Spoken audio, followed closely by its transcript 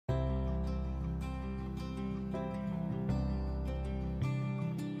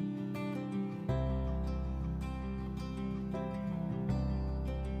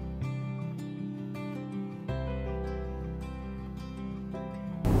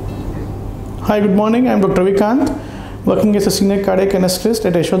Hi, good morning. I'm Dr. Vikant, working as a senior cardiac anesthetist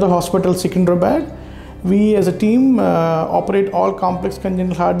at Yashoda Hospital, Secunderabad. We as a team operate all complex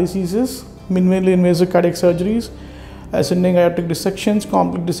congenital heart diseases, minimally invasive cardiac surgeries, ascending aortic dissections,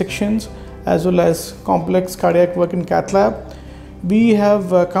 complex dissections, as well as complex cardiac work in cath lab. We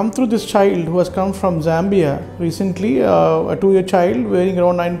have come through this child who has come from Zambia recently, a 2-year child weighing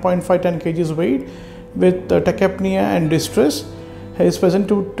around 9.5-10 kgs weight with tachypnea and distress. He is present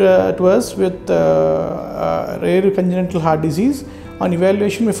to us with rare congenital heart disease. On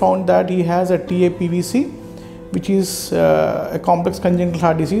evaluation, we found that he has a PAPVC, which is a complex congenital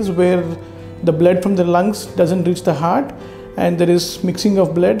heart disease where the blood from the lungs doesn't reach the heart, and there is mixing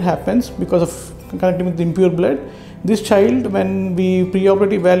of blood happens because of connecting with the impure blood. This child, when we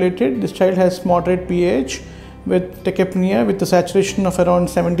preoperatively evaluated, this child has moderate pH with tachypnea with a saturation of around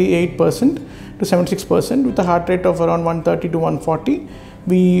 78% to 76% with a heart rate of around 130 to 140.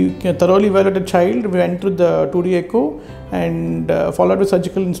 We thoroughly evaluated the child. We went through the 2D echo and followed with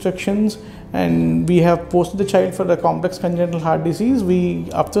surgical instructions, and we have posted the child for the complex congenital heart disease.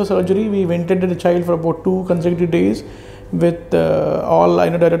 After surgery, we ventilated the child for about 2 consecutive days with all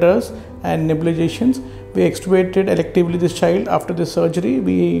inodilators and nebulizations. We extubated electively this child after the surgery.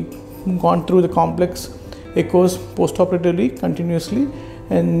 We gone through the complex echoes postoperatively continuously,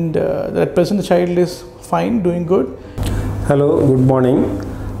 and at present the child is fine, doing good. Hello, good morning.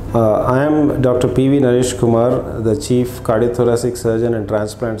 I am Dr. P.V. Naresh Kumar, the Chief Cardiothoracic Surgeon and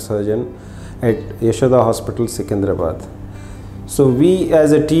Transplant Surgeon at Yashoda Hospital, Secunderabad. So we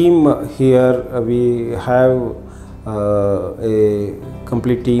as a team here, we have a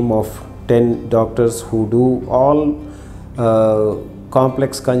complete team of 10 doctors who do all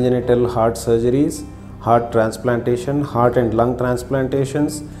complex congenital heart surgeries, heart transplantation, heart and lung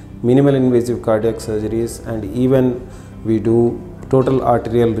transplantations, minimal invasive cardiac surgeries, and even we do total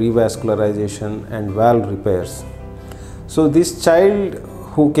arterial revascularization and valve repairs. So this child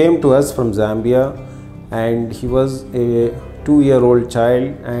who came to us from Zambia, and he was a 2-year-old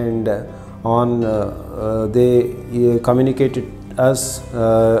child, and they communicated us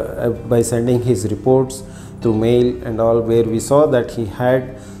by sending his reports through mail and all, where we saw that he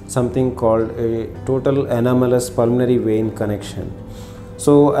had something called a total anomalous pulmonary vein connection.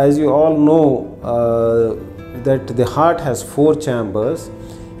 So as you all know, that the heart has 4 chambers,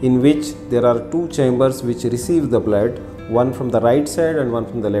 in which there are 2 chambers which receive the blood, one from the right side and one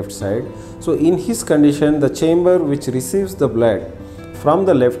from the left side. So in his condition, the chamber which receives the blood from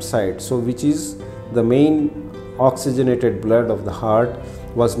the left side, so which is the main oxygenated blood of the heart,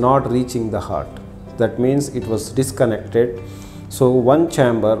 was not reaching the heart. That means it was disconnected. So one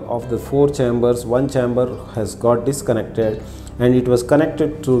chamber of the 4 chambers, one chamber has got disconnected, and it was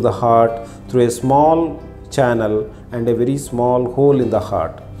connected to the heart through a small channel and a very small hole in the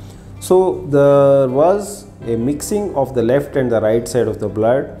heart. So there was a mixing of the left and the right side of the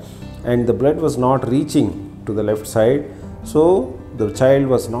blood, and the blood was not reaching to the left side. So the child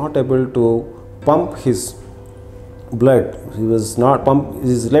was not able to pump his blood. He was not pump.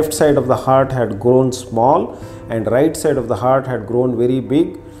 His left side of the heart had grown small, and right side of the heart had grown very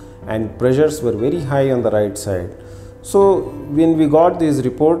big, and pressures were very high on the right side. So when we got these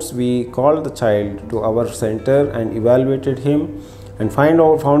reports, we called the child to our center and evaluated him, and found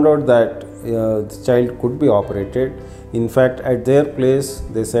out that the child could be operated. In fact, at their place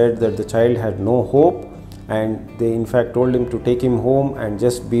they said that the child had no hope, and they in fact told him to take him home and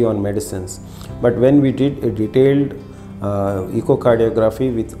just be on medicines. But when we did a detailed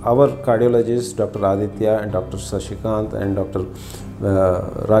echocardiography with our cardiologists, Dr. Aditya and Dr. Sashikant and Dr.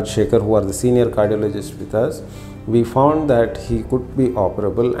 Rajshekhar, who are the senior cardiologists with us, we found that he could be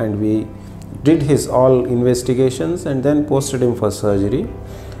operable, and we did his all investigations and then posted him for surgery.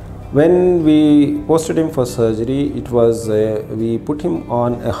 When we posted him for surgery, it was we put him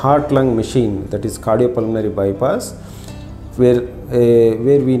on a heart-lung machine, that is cardiopulmonary bypass, where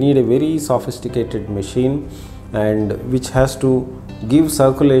we need a very sophisticated machine, and which has to give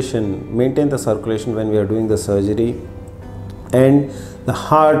circulation, maintain the circulation when we are doing the surgery. And the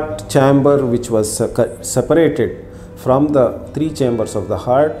heart chamber, which was separated from the 3 chambers of the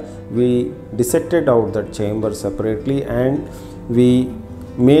heart, we dissected out that chamber separately, and we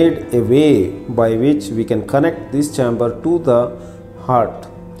made a way by which we can connect this chamber to the heart.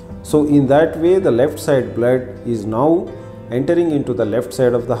 So in that way, the left side blood is now entering into the left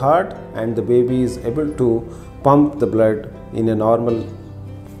side of the heart, and the baby is able to pump the blood in a normal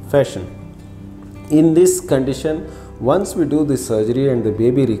fashion. In this condition, once we do this surgery and the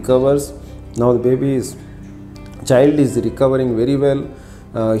baby recovers, now the child is recovering very well.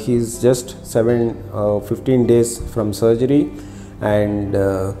 He is just 15 days from surgery, and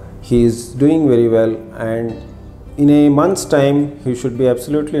He is doing very well, and in a month's time he should be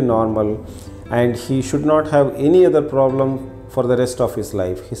absolutely normal, and he should not have any other problem for the rest of his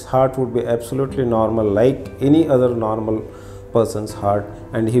life. His heart would be absolutely normal like any other normal person's heart,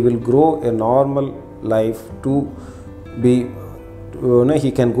 and he will grow a normal life to be,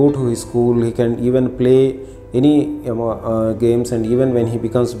 he can go to his school, he can even play any games, and even when he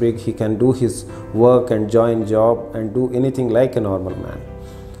becomes big he can do his work and join job and do anything like a normal man.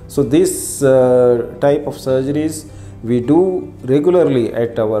 So this type of surgeries we do regularly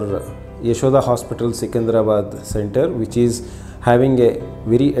at our Yashoda Hospital Secunderabad Center, which is having a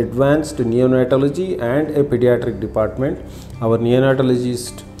very advanced neonatology and a pediatric department. Our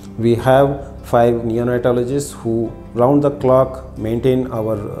neonatologist, we have 5 neonatologists who round the clock maintain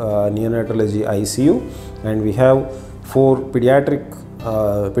our neonatology ICU, and we have 4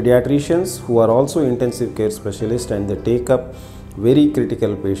 pediatricians who are also intensive care specialists, and they take up very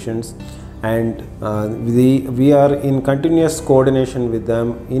critical patients, and we are in continuous coordination with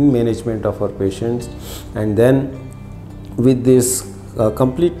them in management of our patients. And then with this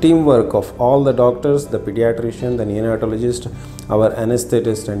complete teamwork of all the doctors, the pediatrician, the neonatologist, our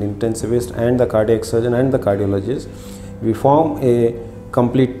anesthetist and intensivist, and the cardiac surgeon and the cardiologist, we form a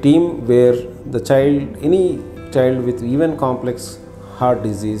complete team where the child, any child with even complex heart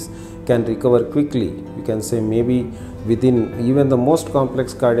disease can recover quickly. You can say maybe within even the most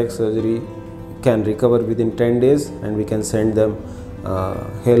complex cardiac surgery can recover within 10 days, and we can send them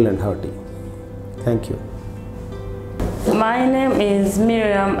hale and hearty. Thank you. My name is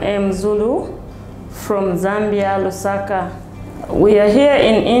Miriam M. Zulu from Zambia, Lusaka. We are here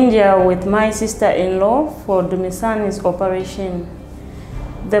in India with my sister-in-law for Dumisani's operation.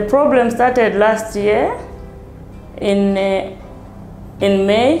 The problem started last year in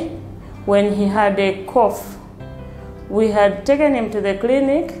May when he had a cough. We had taken him to the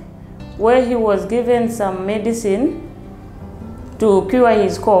clinic where he was given some medicine to cure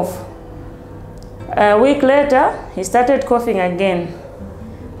his cough. A week later, he started coughing again.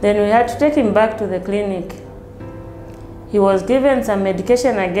 Then we had to take him back to the clinic. He was given some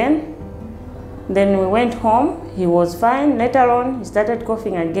medication again. Then we went home. He was fine. Later on, he started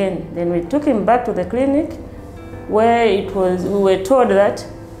coughing again. Then we took him back to the clinic where we were told that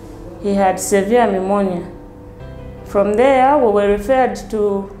he had severe pneumonia. From there, we were referred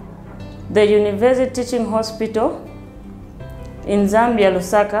to the University Teaching Hospital in Zambia,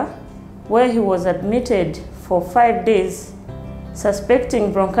 Lusaka, where he was admitted for 5 days,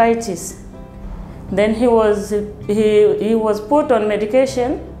 suspecting bronchitis. Then he was put on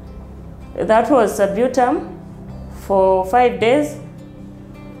medication, that was Sabutam, for 5 days,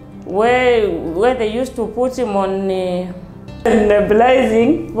 where they used to put him on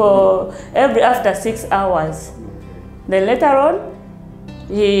nebulizing for after 6 hours. Then later on,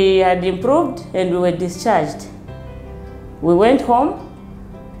 he had improved and we were discharged. We went home,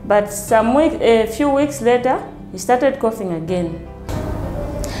 but a few weeks later, he started coughing again.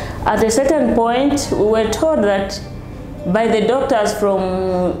 At a certain point, we were told that by the doctors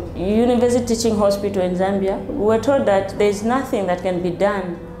from University Teaching Hospital in Zambia, we were told that there is nothing that can be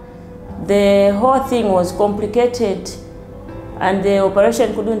done. The whole thing was complicated and the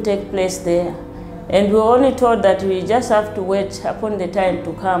operation couldn't take place there. And we were only told that we just have to wait upon the time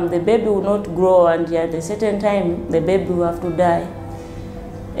to come. The baby will not grow, and at a certain time, the baby will have to die.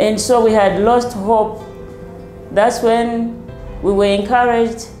 And so we had lost hope. That's when we were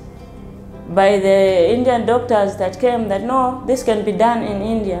encouraged by the Indian doctors that came that no, this can be done in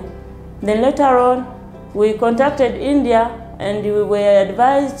India. Then later on, we contacted India and we were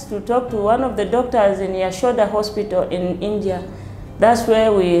advised to talk to one of the doctors in Yashoda hospital in India. That's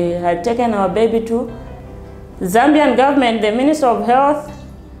where we had taken our baby to. The Zambian government, the Minister of Health,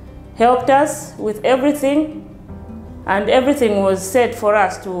 helped us with everything, and everything was set for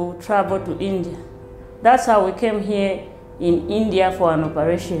us to travel to India. That's how we came here in India for an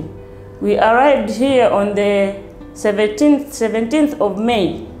operation. We arrived here on the 17th of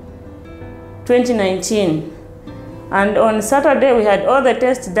May, 2019. And on Saturday, we had all the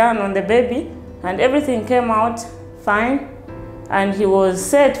tests done on the baby, and everything came out fine. And he was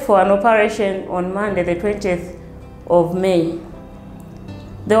set for an operation on Monday, the 20th of May.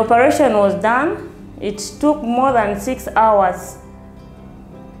 The operation was done. It took more than 6 hours,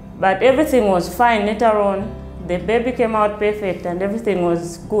 but everything was fine. Later on, the baby came out perfect and everything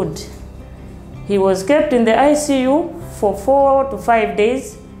was good. He was kept in the ICU for 4 to 5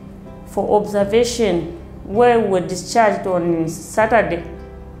 days for observation, where we were discharged on Saturday.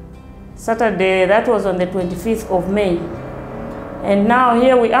 That was on the 25th of May. And now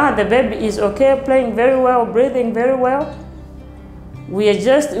here we are. The baby is okay, playing very well, breathing very well.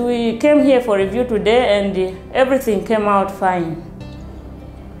 We came here for review today and everything came out fine.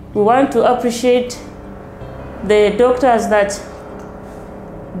 We want to appreciate the doctors that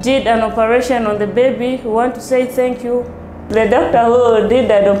did an operation on the baby. We want to say thank you. The doctor who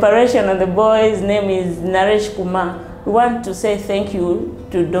did an operation on the boy, his name is Naresh Kumar. We want to say thank you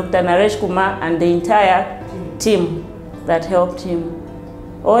to Dr. Naresh Kumar and the entire team that helped him.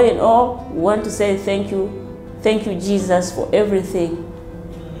 All in all, we want to say thank you. Thank you, Jesus, for everything.